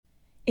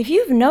If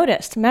you've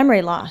noticed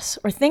memory loss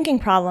or thinking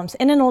problems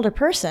in an older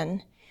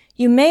person,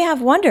 you may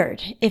have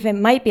wondered if it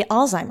might be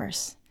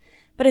Alzheimer's.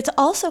 But it's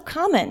also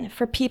common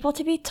for people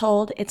to be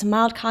told it's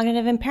mild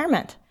cognitive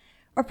impairment,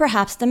 or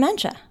perhaps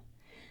dementia.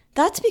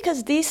 That's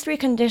because these three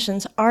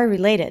conditions are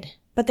related,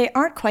 but they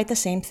aren't quite the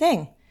same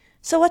thing.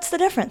 So what's the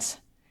difference?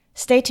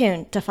 Stay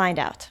tuned to find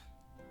out.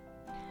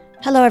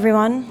 Hello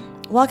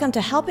everyone, welcome to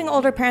Helping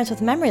Older Parents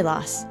with Memory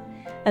Loss,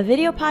 a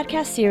video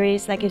podcast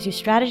series that gives you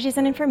strategies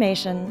and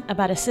information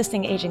about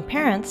assisting aging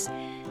parents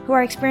who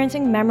are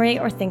experiencing memory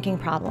or thinking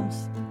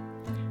problems.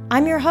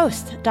 I'm your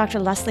host, Dr.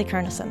 Leslie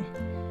Kernison,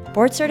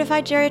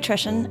 board-certified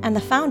geriatrician and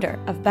the founder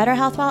of Better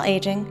Health While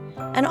Aging,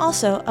 and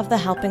also of the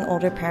Helping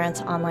Older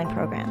Parents online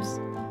programs.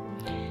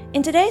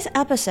 In today's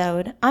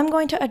episode, I'm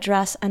going to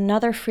address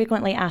another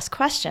frequently asked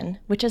question,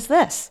 which is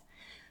this: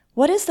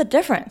 what is the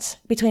difference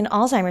between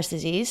Alzheimer's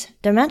disease,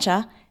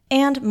 dementia,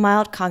 and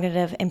mild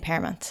cognitive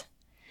impairment?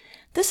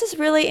 This is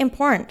really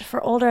important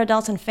for older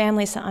adults and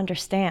families to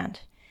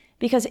understand,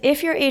 because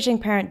if your aging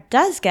parent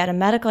does get a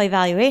medical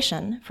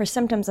evaluation for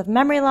symptoms of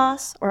memory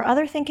loss or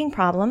other thinking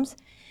problems,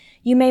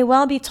 you may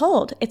well be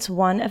told it's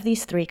one of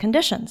these three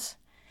conditions.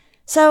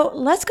 So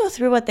let's go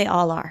through what they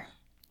all are.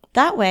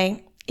 That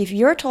way, if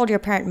you're told your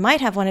parent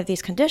might have one of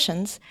these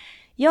conditions,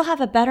 you'll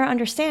have a better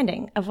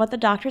understanding of what the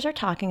doctors are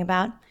talking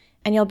about,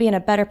 and you'll be in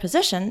a better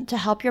position to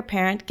help your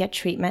parent get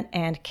treatment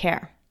and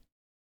care.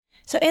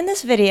 So in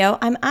this video,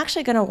 I'm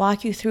actually going to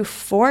walk you through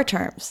 4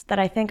 terms that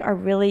I think are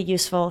really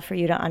useful for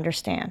you to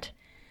understand.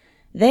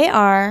 They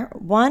are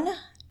 1,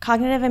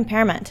 cognitive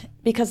impairment,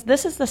 because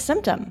this is the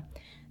symptom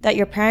that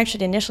your parent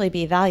should initially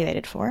be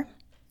evaluated for.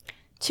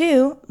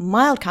 2,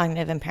 mild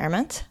cognitive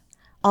impairment,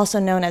 also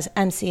known as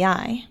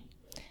MCI.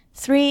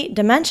 3,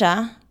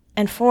 dementia,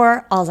 and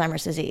 4,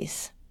 Alzheimer's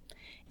disease.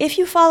 If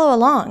you follow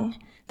along,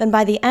 then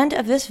by the end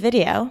of this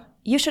video,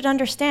 you should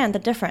understand the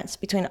difference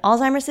between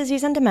Alzheimer's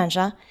disease and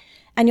dementia,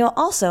 and you'll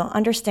also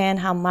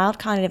understand how mild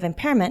cognitive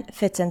impairment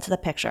fits into the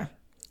picture.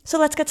 So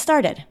let's get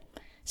started.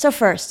 So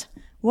first,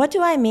 what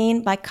do I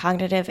mean by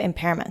cognitive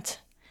impairment?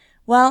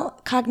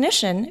 Well,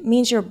 cognition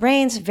means your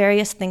brain's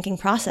various thinking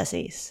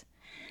processes.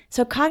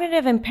 So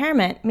cognitive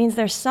impairment means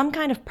there's some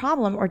kind of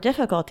problem or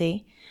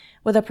difficulty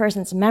with a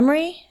person's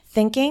memory,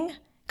 thinking,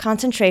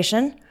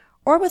 concentration,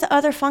 or with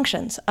other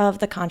functions of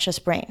the conscious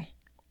brain.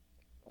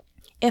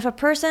 If a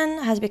person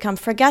has become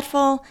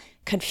forgetful,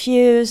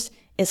 confused,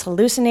 is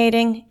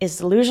hallucinating, is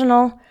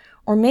delusional,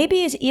 or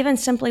maybe is even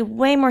simply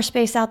way more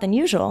spaced out than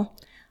usual,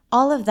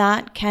 all of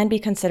that can be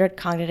considered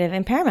cognitive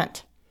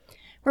impairment.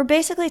 We're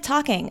basically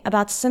talking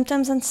about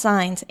symptoms and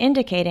signs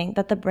indicating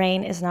that the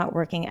brain is not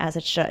working as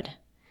it should.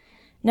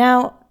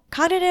 Now,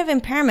 cognitive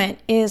impairment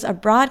is a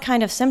broad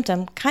kind of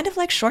symptom, kind of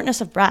like shortness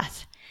of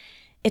breath.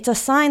 It's a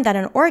sign that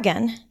an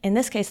organ, in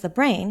this case the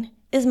brain,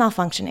 is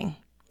malfunctioning.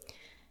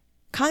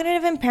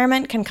 Cognitive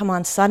impairment can come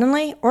on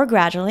suddenly or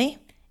gradually.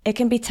 It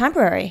can be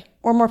temporary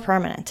or more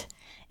permanent.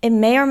 It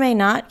may or may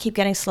not keep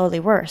getting slowly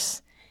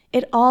worse.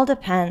 It all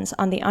depends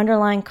on the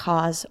underlying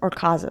cause or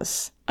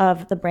causes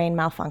of the brain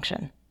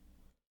malfunction.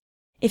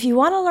 If you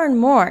want to learn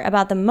more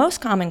about the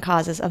most common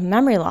causes of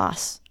memory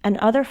loss and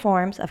other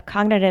forms of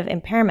cognitive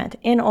impairment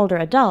in older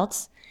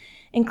adults,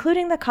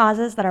 including the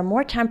causes that are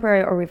more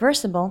temporary or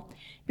reversible,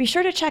 be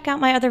sure to check out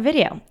my other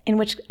video in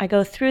which I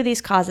go through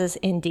these causes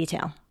in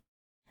detail.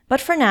 But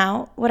for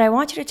now, what I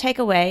want you to take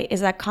away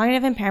is that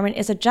cognitive impairment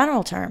is a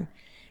general term,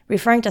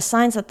 referring to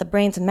signs that the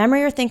brain's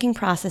memory or thinking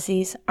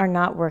processes are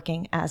not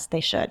working as they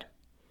should.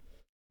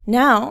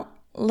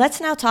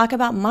 Let's now talk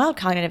about mild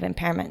cognitive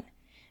impairment,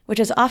 which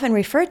is often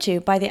referred to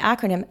by the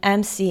acronym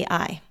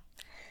MCI.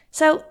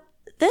 So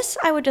this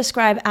I would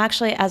describe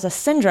actually as a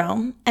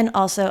syndrome and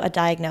also a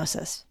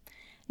diagnosis.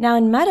 Now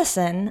in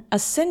medicine, a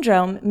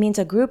syndrome means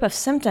a group of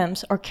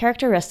symptoms or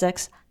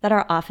characteristics that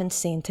are often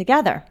seen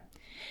together.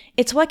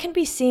 It's what can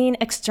be seen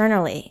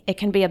externally. It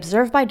can be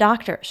observed by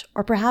doctors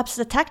or perhaps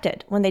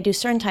detected when they do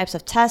certain types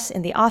of tests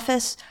in the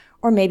office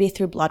or maybe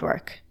through blood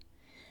work.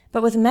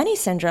 But with many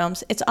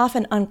syndromes, it's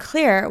often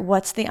unclear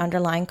what's the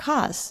underlying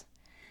cause.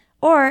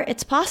 Or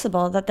it's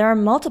possible that there are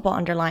multiple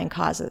underlying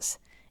causes,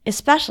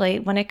 especially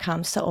when it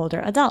comes to older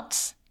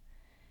adults.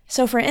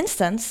 So for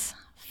instance,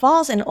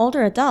 falls in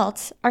older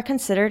adults are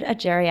considered a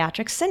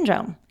geriatric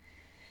syndrome.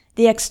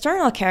 The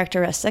external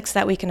characteristics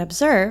that we can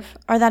observe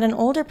are that an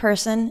older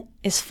person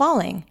is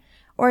falling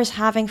or is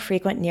having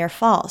frequent near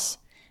falls,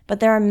 but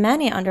there are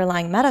many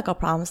underlying medical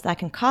problems that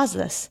can cause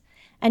this,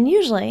 and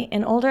usually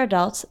in older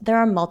adults there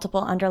are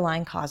multiple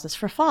underlying causes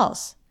for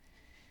falls.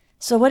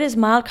 So what is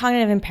mild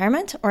cognitive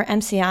impairment, or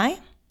MCI?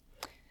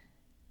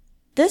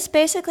 This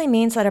basically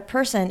means that a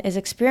person is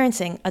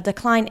experiencing a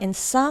decline in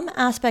some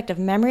aspect of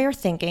memory or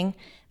thinking,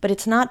 but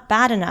it's not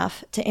bad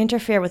enough to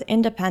interfere with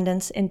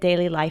independence in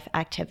daily life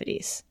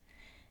activities.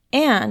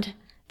 And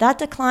that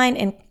decline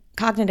in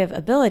cognitive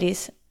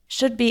abilities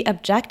should be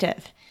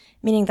objective,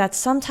 meaning that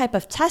some type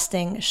of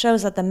testing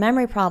shows that the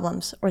memory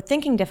problems or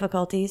thinking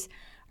difficulties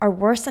are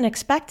worse than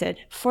expected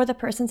for the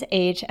person's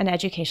age and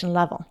education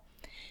level.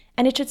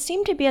 And it should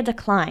seem to be a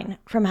decline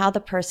from how the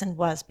person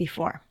was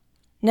before.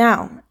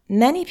 Now,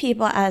 many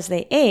people as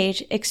they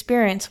age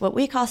experience what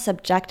we call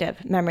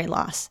subjective memory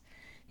loss.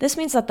 This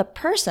means that the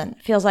person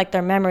feels like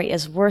their memory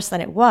is worse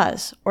than it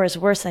was or is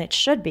worse than it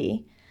should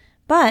be,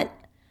 but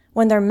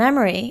when their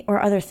memory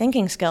or other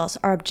thinking skills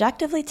are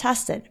objectively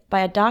tested by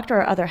a doctor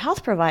or other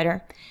health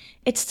provider,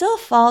 it still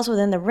falls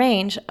within the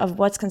range of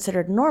what's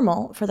considered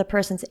normal for the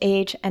person's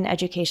age and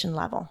education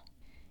level.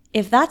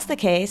 If that's the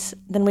case,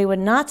 then we would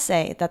not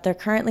say that they're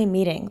currently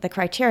meeting the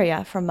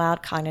criteria for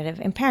mild cognitive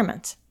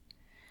impairment.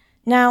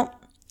 Now,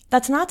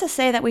 that's not to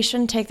say that we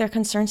shouldn't take their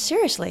concerns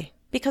seriously,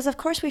 because of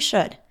course we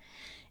should.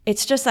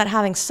 It's just that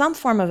having some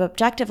form of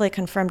objectively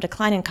confirmed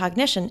decline in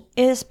cognition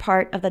is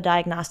part of the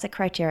diagnostic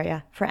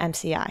criteria for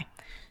MCI.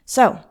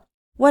 So,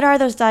 what are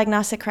those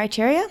diagnostic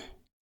criteria?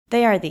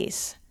 They are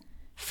these.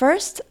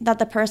 First, that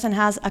the person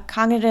has a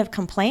cognitive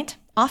complaint,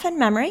 often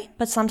memory,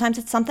 but sometimes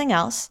it's something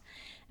else,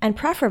 and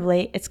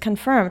preferably it's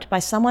confirmed by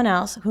someone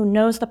else who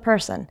knows the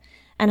person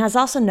and has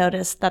also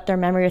noticed that their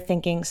memory or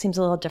thinking seems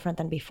a little different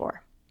than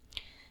before.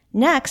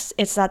 Next,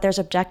 it's that there's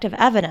objective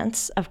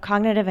evidence of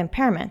cognitive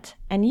impairment,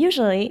 and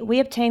usually we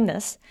obtain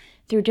this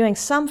through doing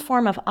some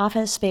form of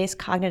office-based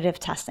cognitive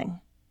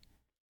testing,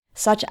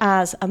 such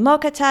as a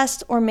MoCA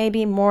test or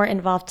maybe more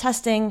involved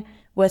testing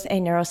with a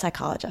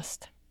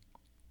neuropsychologist.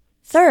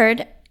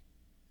 Third,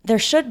 there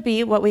should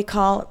be what we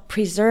call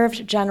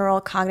preserved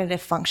general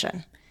cognitive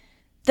function.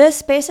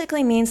 This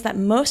basically means that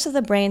most of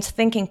the brain's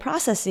thinking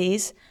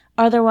processes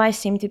otherwise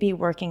seem to be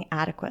working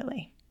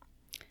adequately.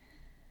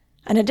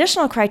 An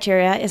additional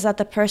criteria is that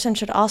the person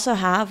should also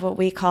have what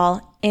we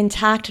call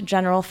intact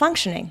general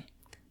functioning.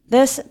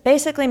 This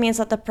basically means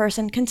that the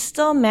person can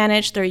still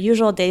manage their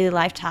usual daily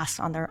life tasks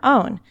on their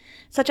own,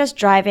 such as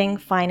driving,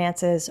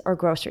 finances, or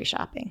grocery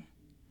shopping.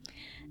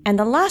 And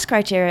the last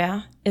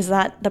criteria is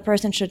that the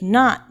person should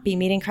not be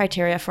meeting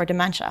criteria for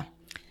dementia.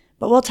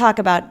 But we'll talk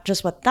about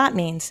just what that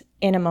means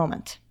in a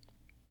moment.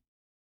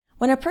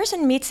 When a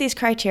person meets these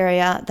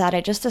criteria that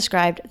I just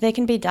described, they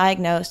can be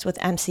diagnosed with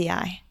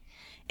MCI.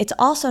 It's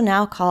also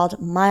now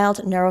called mild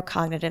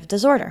neurocognitive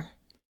disorder.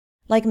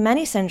 Like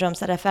many syndromes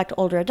that affect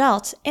older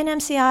adults, in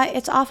MCI,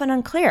 it's often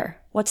unclear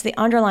what's the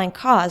underlying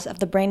cause of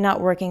the brain not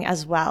working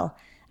as well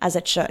as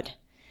it should.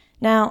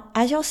 Now,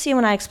 as you'll see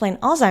when I explain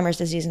Alzheimer's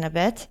disease in a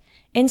bit,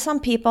 in some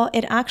people,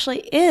 it actually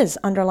is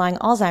underlying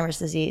Alzheimer's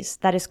disease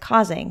that is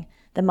causing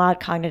the mild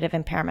cognitive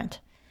impairment.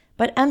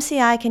 But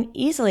MCI can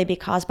easily be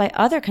caused by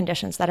other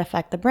conditions that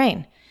affect the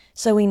brain,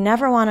 so we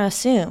never want to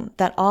assume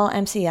that all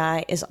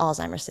MCI is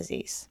Alzheimer's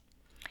disease.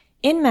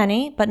 In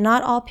many, but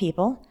not all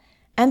people,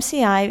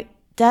 MCI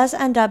does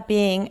end up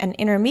being an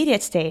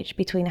intermediate stage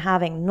between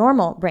having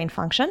normal brain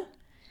function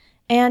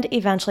and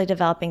eventually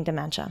developing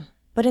dementia.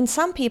 But in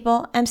some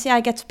people,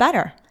 MCI gets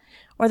better,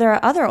 or there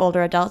are other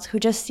older adults who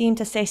just seem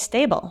to stay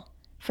stable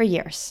for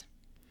years.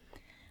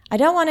 I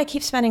don't want to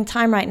keep spending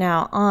time right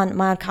now on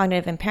mild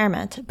cognitive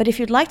impairment, but if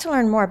you'd like to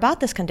learn more about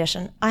this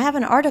condition, I have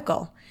an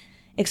article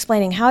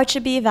explaining how it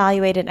should be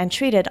evaluated and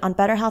treated on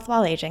Better Health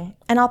While Aging,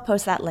 and I'll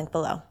post that link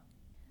below.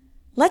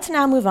 Let's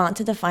now move on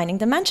to defining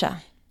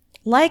dementia.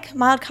 Like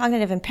mild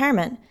cognitive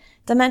impairment,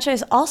 dementia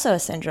is also a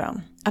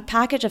syndrome, a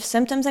package of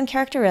symptoms and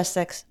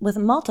characteristics with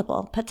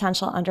multiple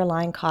potential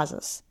underlying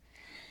causes.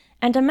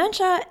 And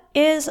dementia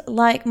is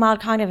like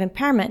mild cognitive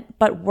impairment,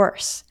 but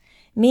worse,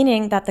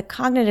 meaning that the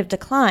cognitive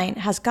decline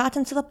has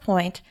gotten to the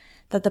point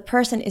that the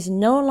person is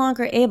no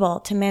longer able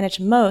to manage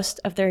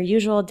most of their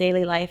usual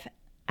daily life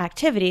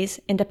activities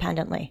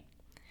independently.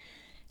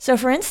 So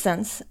for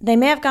instance, they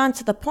may have gotten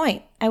to the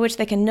point at which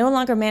they can no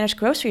longer manage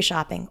grocery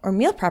shopping or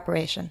meal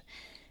preparation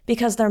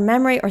because their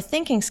memory or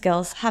thinking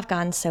skills have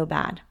gotten so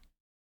bad.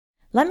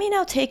 Let me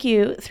now take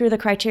you through the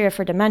criteria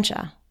for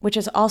dementia, which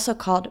is also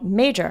called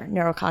major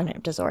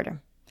neurocognitive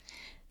disorder.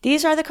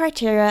 These are the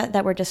criteria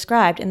that were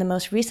described in the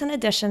most recent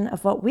edition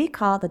of what we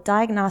call the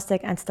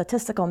Diagnostic and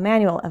Statistical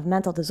Manual of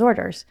Mental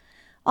Disorders,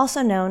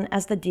 also known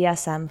as the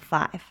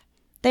DSM-5.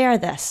 They are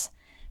this.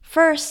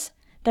 First,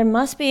 there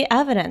must be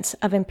evidence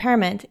of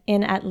impairment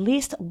in at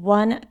least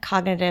one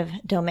cognitive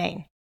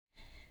domain.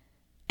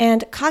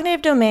 And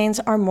cognitive domains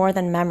are more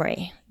than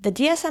memory. The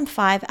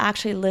DSM-5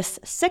 actually lists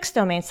 6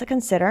 domains to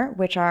consider,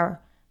 which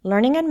are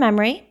learning and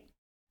memory,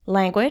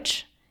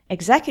 language,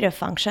 executive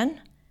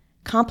function,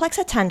 complex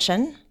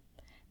attention,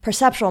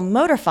 perceptual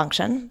motor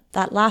function,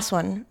 that last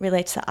one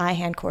relates to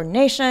eye-hand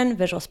coordination,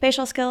 visual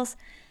spatial skills,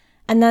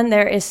 and then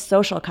there is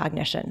social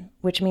cognition,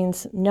 which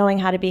means knowing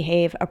how to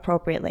behave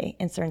appropriately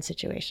in certain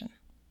situations.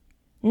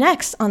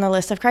 Next on the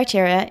list of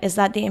criteria is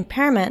that the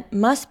impairment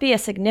must be a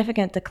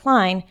significant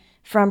decline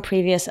from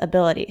previous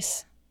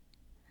abilities.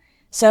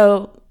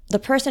 So the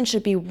person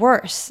should be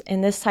worse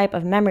in this type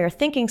of memory or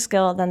thinking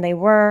skill than they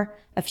were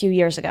a few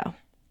years ago.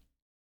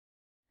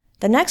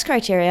 The next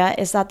criteria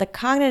is that the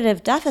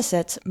cognitive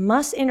deficits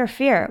must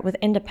interfere with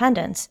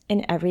independence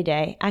in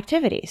everyday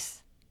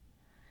activities.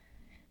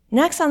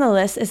 Next on the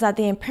list is that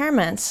the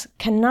impairments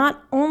can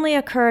not only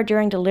occur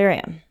during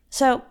delirium.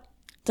 So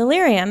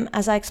delirium,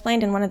 as I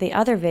explained in one of the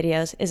other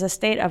videos, is a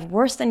state of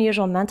worse than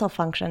usual mental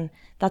function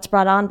that's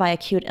brought on by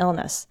acute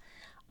illness.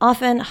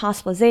 often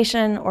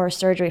hospitalization or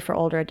surgery for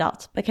older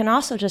adults, but can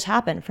also just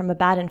happen from a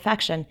bad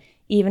infection,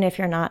 even if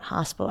you're not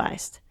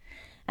hospitalized.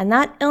 And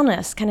that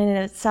illness can in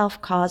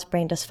itself cause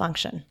brain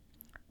dysfunction.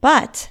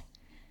 But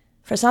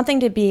for something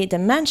to be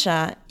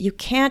dementia, you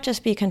can't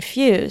just be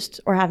confused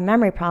or have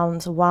memory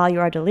problems while you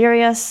are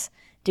delirious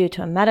due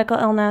to a medical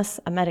illness,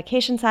 a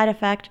medication side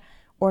effect,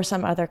 or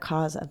some other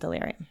cause of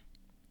delirium.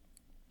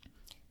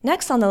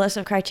 Next on the list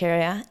of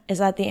criteria is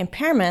that the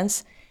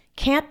impairments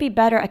can't be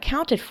better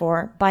accounted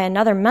for by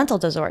another mental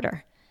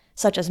disorder,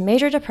 such as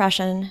major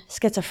depression,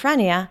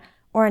 schizophrenia,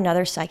 or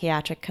another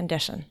psychiatric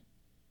condition.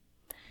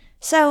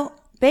 So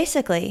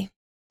basically,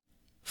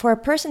 for a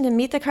person to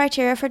meet the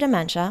criteria for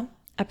dementia,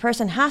 a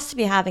person has to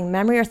be having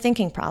memory or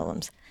thinking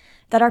problems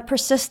that are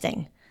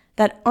persisting,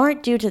 that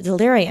aren't due to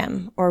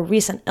delirium or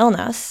recent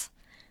illness,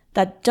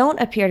 that don't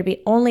appear to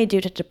be only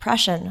due to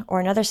depression or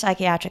another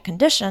psychiatric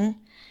condition,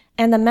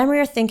 and the memory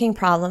or thinking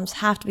problems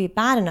have to be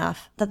bad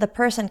enough that the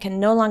person can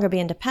no longer be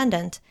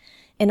independent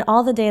in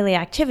all the daily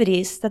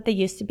activities that they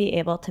used to be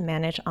able to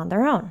manage on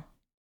their own.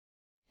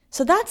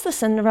 So that's the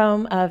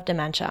syndrome of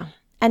dementia.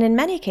 And in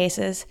many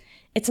cases,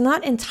 it's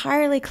not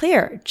entirely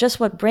clear just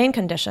what brain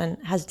condition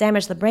has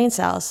damaged the brain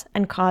cells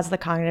and caused the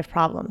cognitive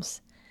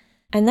problems.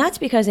 And that's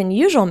because in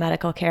usual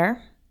medical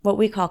care, what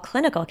we call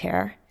clinical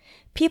care,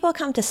 people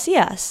come to see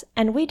us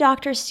and we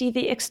doctors see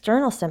the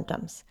external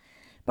symptoms,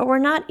 but we're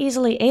not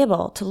easily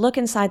able to look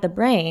inside the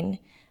brain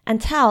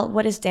and tell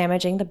what is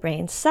damaging the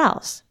brain's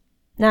cells.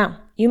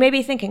 Now, you may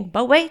be thinking,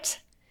 but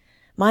wait,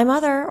 my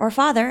mother or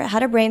father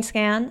had a brain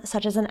scan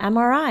such as an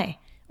MRI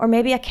or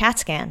maybe a CAT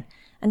scan,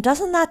 and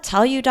doesn't that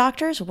tell you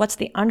doctors what's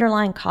the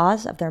underlying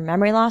cause of their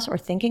memory loss or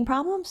thinking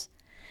problems?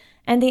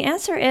 And the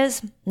answer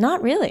is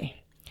not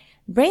really.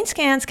 Brain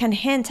scans can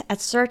hint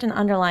at certain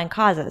underlying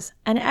causes,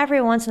 and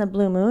every once in a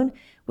blue moon,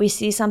 we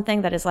see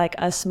something that is like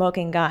a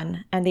smoking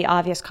gun and the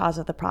obvious cause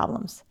of the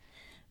problems.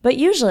 But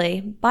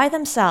usually, by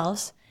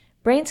themselves,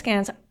 brain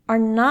scans are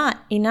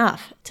not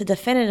enough to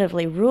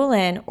definitively rule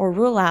in or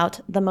rule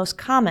out the most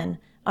common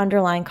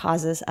underlying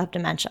causes of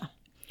dementia.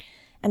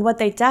 And what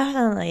they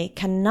definitely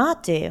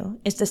cannot do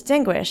is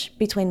distinguish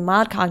between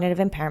mild cognitive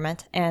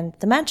impairment and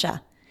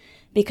dementia,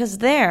 because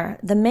there,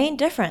 the main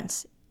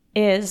difference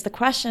is the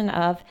question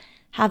of,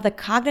 have the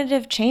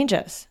cognitive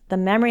changes, the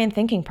memory and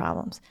thinking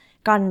problems,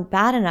 gotten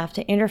bad enough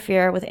to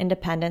interfere with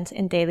independence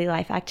in daily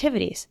life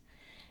activities?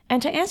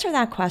 And to answer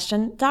that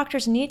question,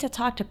 doctors need to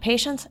talk to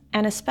patients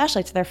and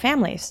especially to their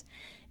families,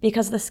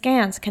 because the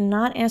scans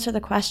cannot answer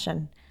the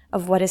question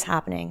of what is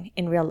happening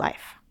in real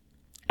life.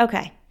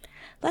 Okay,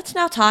 let's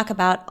now talk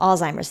about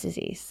Alzheimer's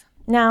disease.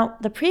 Now,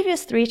 the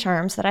previous three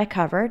terms that I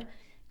covered,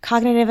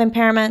 cognitive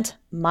impairment,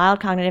 mild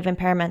cognitive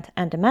impairment,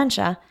 and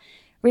dementia,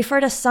 refer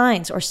to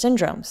signs or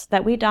syndromes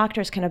that we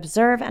doctors can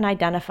observe and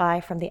identify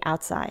from the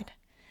outside.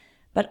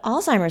 But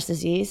Alzheimer's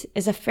disease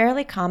is a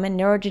fairly common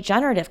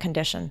neurodegenerative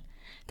condition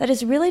that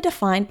is really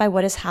defined by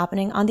what is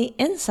happening on the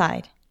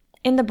inside,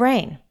 in the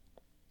brain.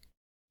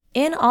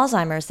 In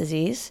Alzheimer's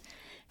disease,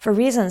 for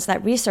reasons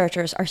that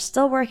researchers are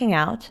still working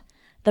out,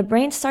 the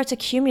brain starts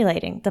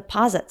accumulating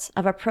deposits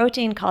of a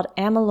protein called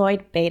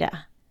amyloid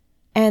beta.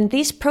 And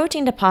these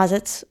protein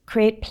deposits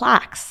create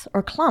plaques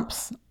or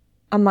clumps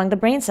among the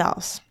brain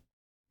cells.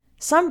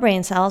 Some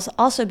brain cells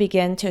also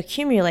begin to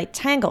accumulate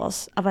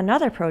tangles of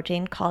another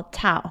protein called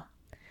tau.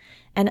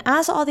 And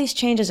as all these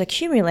changes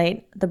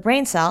accumulate, the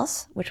brain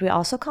cells, which we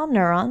also call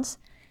neurons,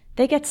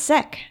 they get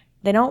sick,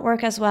 they don't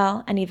work as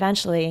well, and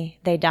eventually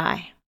they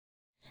die.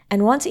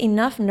 And once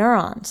enough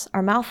neurons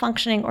are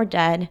malfunctioning or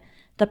dead,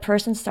 the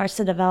person starts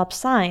to develop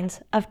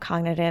signs of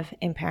cognitive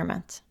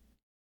impairment.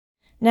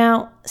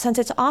 Now, since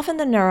it's often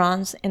the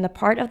neurons in the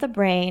part of the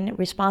brain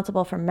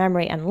responsible for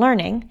memory and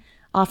learning,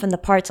 often the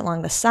parts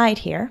along the side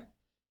here,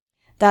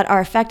 that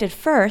are affected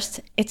first,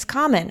 it's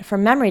common for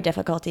memory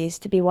difficulties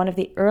to be one of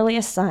the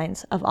earliest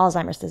signs of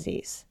Alzheimer's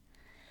disease.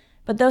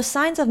 But those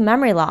signs of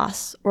memory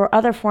loss or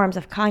other forms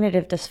of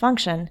cognitive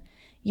dysfunction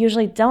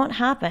usually don't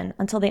happen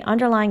until the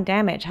underlying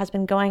damage has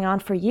been going on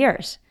for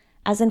years,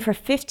 as in for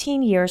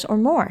 15 years or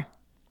more.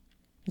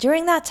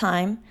 During that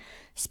time,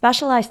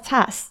 specialized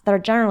tests that are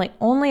generally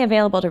only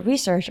available to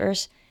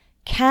researchers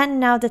can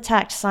now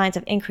detect signs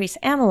of increased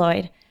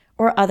amyloid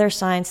or other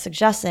signs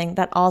suggesting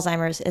that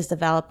Alzheimer's is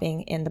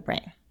developing in the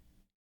brain.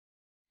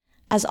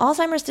 As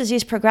Alzheimer's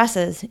disease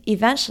progresses,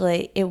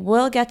 eventually it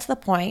will get to the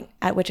point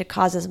at which it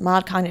causes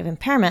mild cognitive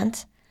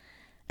impairment,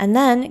 and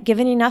then,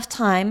 given enough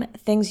time,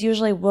 things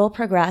usually will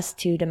progress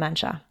to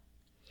dementia.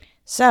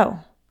 So,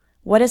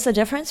 what is the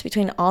difference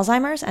between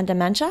Alzheimer's and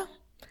dementia?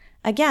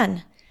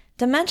 Again,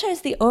 dementia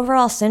is the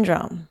overall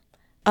syndrome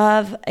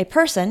of a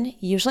person,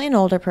 usually an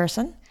older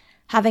person,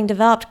 having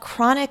developed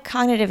chronic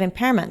cognitive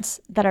impairments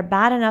that are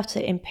bad enough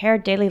to impair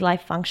daily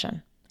life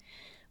function.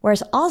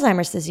 Whereas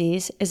Alzheimer's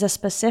disease is a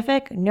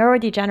specific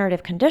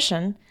neurodegenerative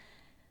condition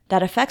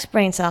that affects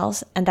brain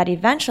cells and that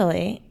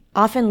eventually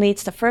often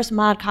leads to first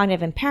mild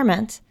cognitive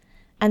impairment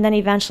and then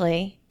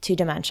eventually to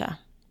dementia.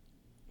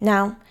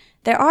 Now,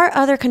 there are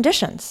other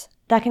conditions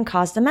that can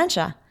cause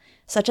dementia,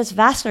 such as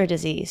vascular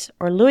disease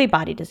or Lewy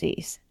body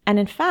disease, And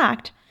in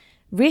fact,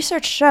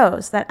 research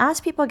shows that as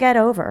people get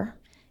over,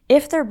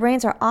 if their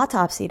brains are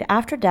autopsied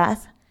after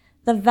death,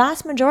 the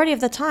vast majority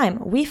of the time,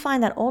 we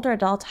find that older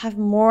adults have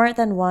more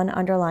than one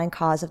underlying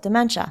cause of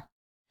dementia,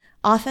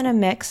 often a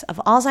mix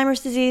of Alzheimer's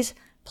disease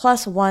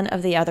plus one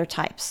of the other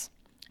types.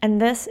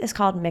 And this is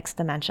called mixed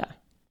dementia.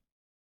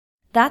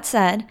 That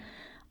said,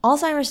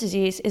 Alzheimer's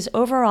disease is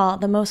overall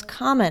the most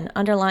common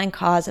underlying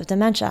cause of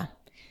dementia.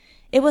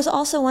 It was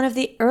also one of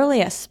the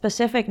earliest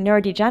specific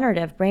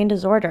neurodegenerative brain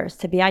disorders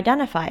to be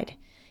identified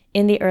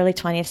in the early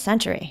 20th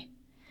century.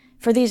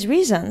 For these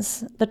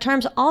reasons, the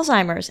terms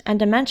Alzheimer's and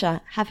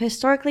dementia have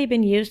historically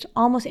been used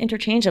almost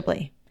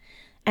interchangeably.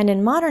 And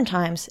in modern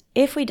times,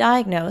 if we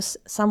diagnose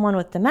someone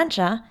with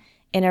dementia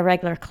in a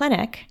regular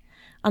clinic,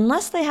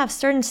 unless they have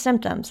certain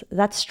symptoms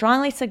that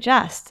strongly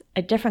suggest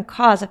a different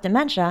cause of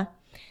dementia,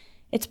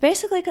 it's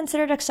basically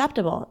considered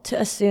acceptable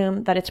to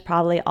assume that it's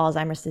probably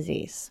Alzheimer's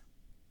disease.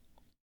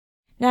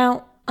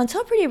 Now,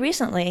 until pretty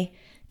recently,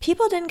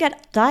 people didn't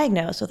get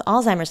diagnosed with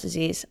Alzheimer's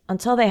disease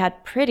until they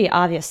had pretty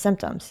obvious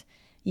symptoms,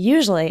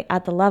 usually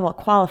at the level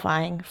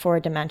qualifying for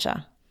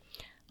dementia.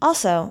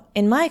 Also,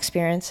 in my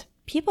experience,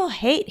 people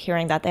hate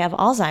hearing that they have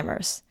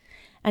Alzheimer's,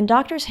 and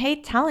doctors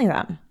hate telling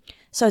them.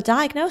 So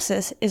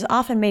diagnosis is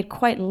often made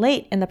quite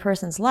late in the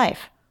person's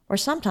life, or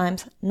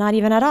sometimes not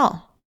even at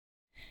all.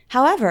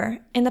 However,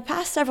 in the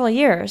past several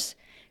years,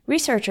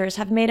 researchers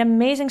have made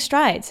amazing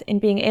strides in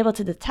being able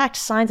to detect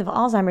signs of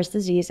Alzheimer's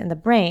disease in the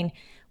brain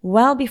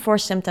well before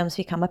symptoms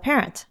become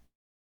apparent.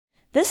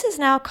 This is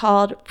now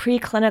called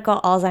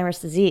preclinical Alzheimer's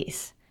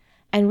disease,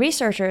 and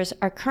researchers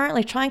are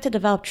currently trying to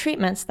develop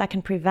treatments that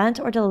can prevent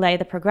or delay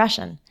the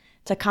progression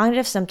to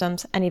cognitive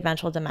symptoms and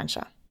eventual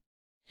dementia.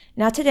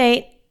 Now, to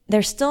date,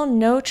 there's still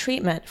no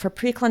treatment for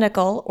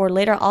preclinical or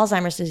later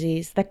Alzheimer's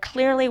disease that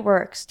clearly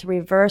works to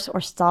reverse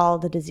or stall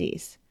the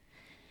disease.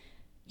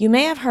 You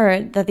may have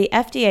heard that the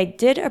FDA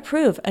did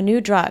approve a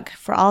new drug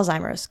for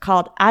Alzheimer's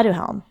called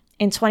Aduhelm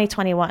in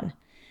 2021.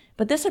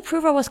 But this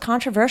approval was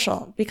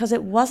controversial because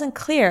it wasn't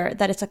clear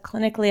that it's a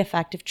clinically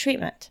effective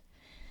treatment.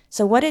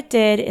 So what it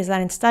did is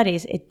that in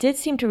studies, it did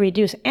seem to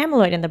reduce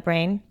amyloid in the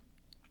brain,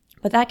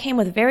 but that came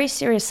with very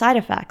serious side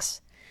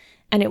effects,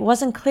 and it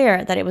wasn't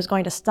clear that it was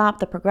going to stop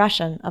the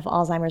progression of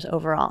Alzheimer's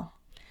overall.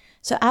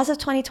 So as of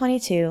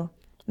 2022,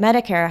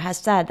 Medicare has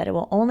said that it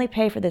will only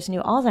pay for this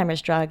new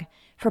Alzheimer's drug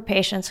for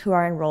patients who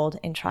are enrolled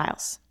in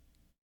trials.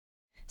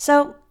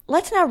 So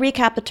let's now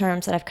recap the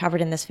terms that I've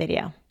covered in this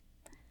video.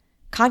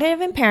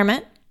 Cognitive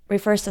impairment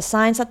refers to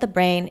signs that the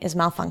brain is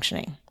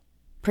malfunctioning.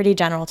 Pretty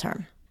general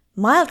term.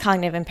 Mild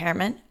cognitive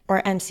impairment,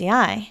 or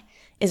MCI,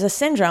 is a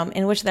syndrome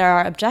in which there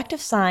are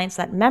objective signs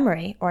that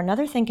memory or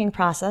another thinking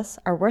process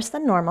are worse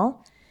than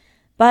normal,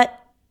 but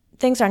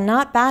things are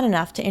not bad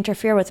enough to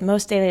interfere with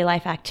most daily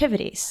life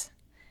activities.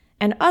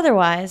 And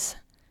otherwise,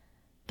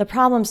 the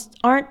problems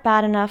aren't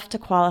bad enough to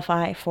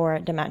qualify for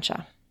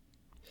dementia.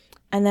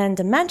 And then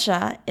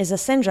dementia is a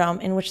syndrome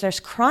in which there's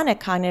chronic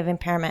cognitive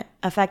impairment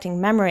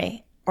affecting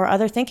memory or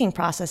other thinking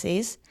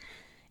processes.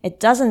 It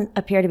doesn't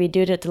appear to be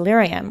due to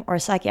delirium or a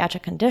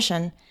psychiatric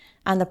condition,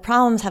 and the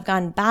problems have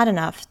gotten bad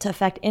enough to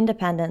affect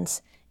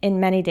independence in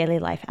many daily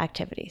life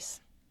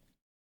activities.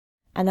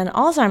 And then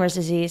Alzheimer's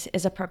disease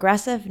is a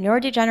progressive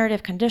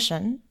neurodegenerative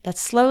condition that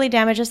slowly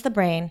damages the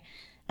brain,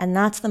 and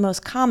that's the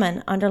most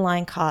common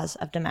underlying cause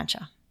of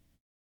dementia.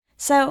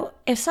 So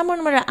if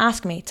someone were to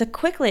ask me to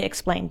quickly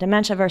explain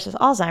dementia versus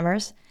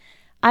Alzheimer's,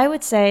 I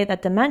would say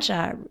that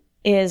dementia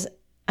is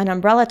an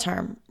umbrella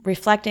term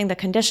reflecting the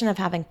condition of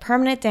having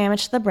permanent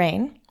damage to the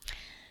brain,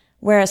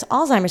 whereas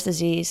Alzheimer's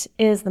disease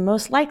is the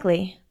most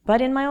likely,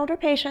 but in my older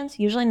patients,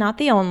 usually not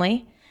the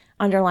only,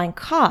 underlying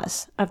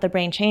cause of the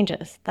brain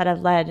changes that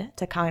have led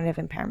to cognitive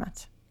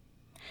impairment.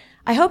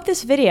 I hope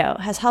this video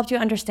has helped you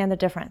understand the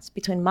difference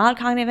between mild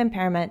cognitive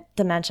impairment,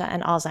 dementia,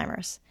 and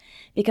Alzheimer's.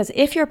 Because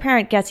if your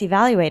parent gets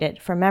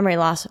evaluated for memory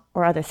loss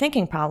or other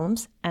thinking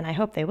problems, and I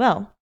hope they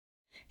will,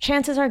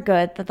 chances are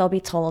good that they'll be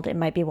told it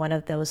might be one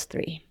of those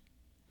three.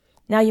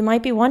 Now you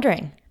might be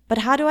wondering, but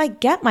how do I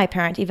get my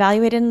parent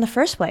evaluated in the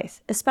first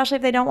place, especially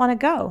if they don't want to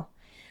go?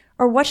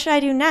 Or what should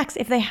I do next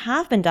if they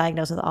have been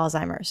diagnosed with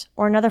Alzheimer's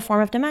or another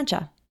form of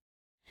dementia?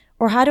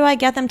 Or how do I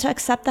get them to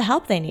accept the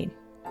help they need?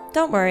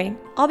 Don't worry,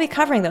 I'll be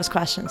covering those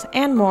questions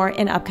and more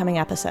in upcoming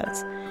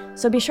episodes,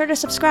 so be sure to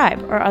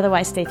subscribe or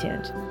otherwise stay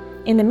tuned.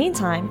 In the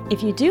meantime,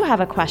 if you do have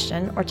a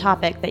question or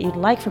topic that you'd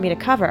like for me to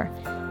cover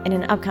in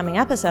an upcoming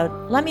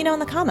episode, let me know in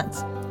the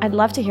comments. I'd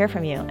love to hear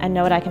from you and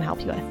know what I can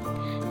help you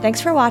with. Thanks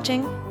for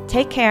watching,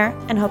 take care,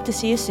 and hope to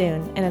see you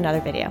soon in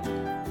another video.